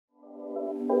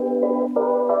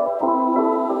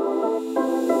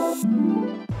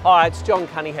Hi, it's John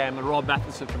Cunningham and Rob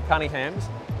Matheson from Cunningham's.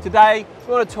 Today,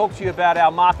 we want to talk to you about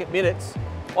our market minutes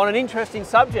on an interesting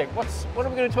subject. What are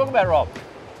we going to talk about, Rob?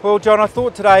 Well, John, I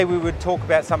thought today we would talk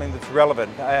about something that's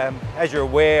relevant. As you're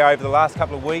aware, over the last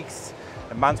couple of weeks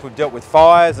and months, we've dealt with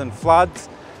fires and floods.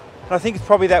 And I think it's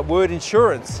probably that word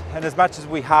insurance. And as much as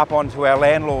we harp on to our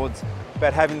landlords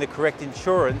about having the correct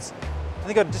insurance, I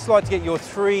think I'd just like to get your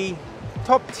 3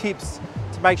 top tips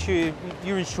to make sure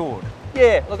you're insured.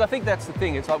 Yeah, look, I think that's the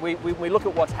thing. It's like we look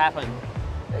at what's happened.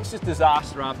 It's just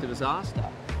disaster after disaster.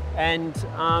 And,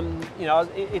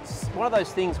 it's one of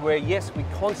those things where, yes, we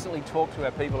constantly talk to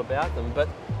our people about them, but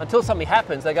until something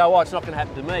happens, they go, oh, it's not going to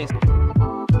happen to me.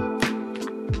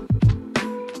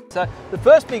 So the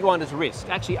first big one is risk,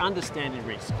 actually understanding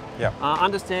risk. Yeah.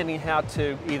 Understanding how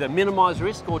to either minimise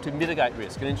risk or to mitigate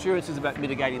risk. And insurance is about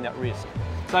mitigating that risk.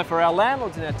 So for our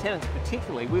landlords and our tenants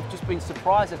particularly, we've just been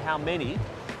surprised at how many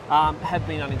have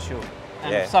been uninsured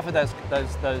and have suffered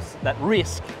that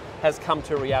risk has come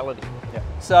to reality. Yeah.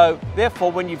 So therefore,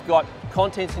 when you've got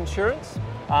contents insurance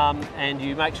and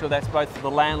you make sure that's both for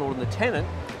the landlord and the tenant,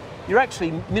 you're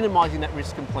actually minimising that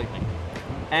risk completely.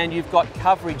 And you've got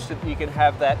coverage that you can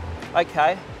have that,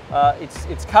 okay,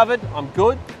 it's covered, I'm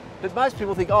good, but most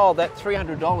people think, oh, that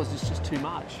 $300 is just too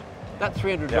much. That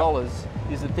 $300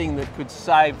 is the thing that could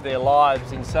save their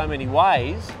lives in so many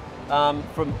ways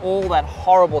from all that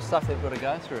horrible stuff they've got to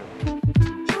go through.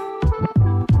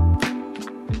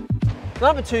 The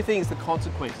number 2 thing is the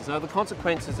consequences. Now, the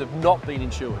consequences of not being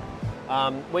insured.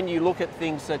 When you look at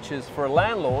things such as, for a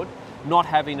landlord, not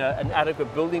having an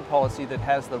adequate building policy that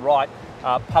has the right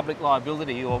public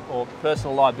liability or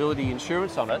personal liability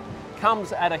insurance on it,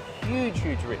 comes at a huge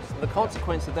risk. And the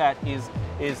consequence of that is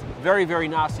very, very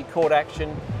nasty court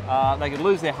action. They could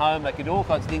lose their home, they could do all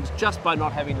kinds of things just by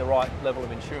not having the right level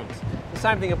of insurance. The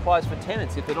same thing applies for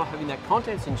tenants if they're not having that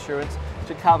contents insurance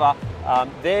to cover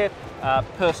their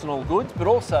personal goods, but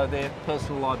also their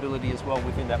personal liability as well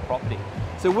within that property.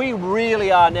 So we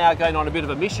really are now going on a bit of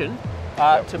a mission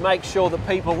to make sure that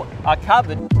people are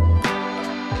covered.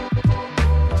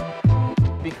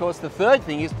 Because the third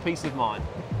thing is peace of mind.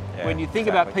 Yeah, when you think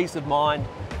about peace of mind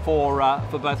for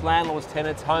both landlords,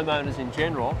 tenants, homeowners in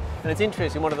general, and it's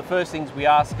interesting, one of the first things we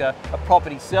ask a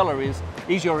property seller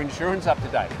is your insurance up to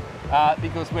date?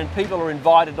 Because when people are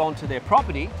invited onto their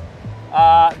property,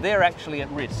 they're actually at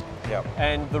risk. Yep.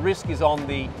 And the risk is on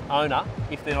the owner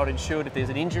if they're not insured, if there's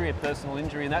an injury, a personal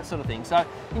injury and that sort of thing. So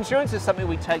insurance is something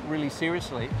we take really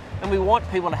seriously and we want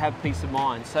people to have peace of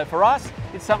mind. So for us,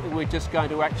 it's something we're just going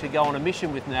to actually go on a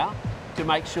mission with now to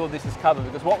make sure this is covered,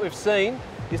 because what we've seen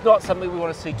is not something we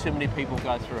want to see too many people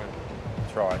go through.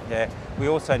 That's right, yeah. We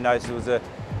also noticed there was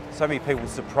so many people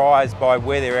surprised by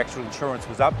where their actual insurance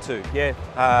was up to. Yeah.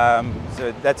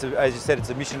 So that's, as you said, it's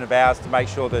a mission of ours to make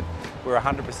sure that we're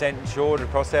 100% insured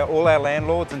across all our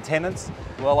landlords and tenants.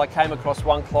 Well, I came across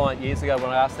one client years ago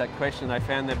when I asked that question. They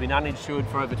found they've been uninsured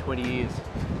for over 20 years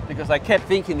because they kept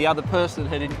thinking the other person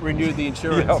had renewed the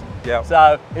insurance. Yep.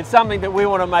 So it's something that we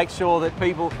want to make sure that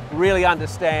people really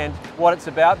understand what it's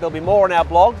about. There'll be more on our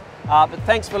blog, but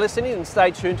thanks for listening and stay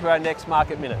tuned to our next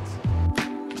Market Minutes.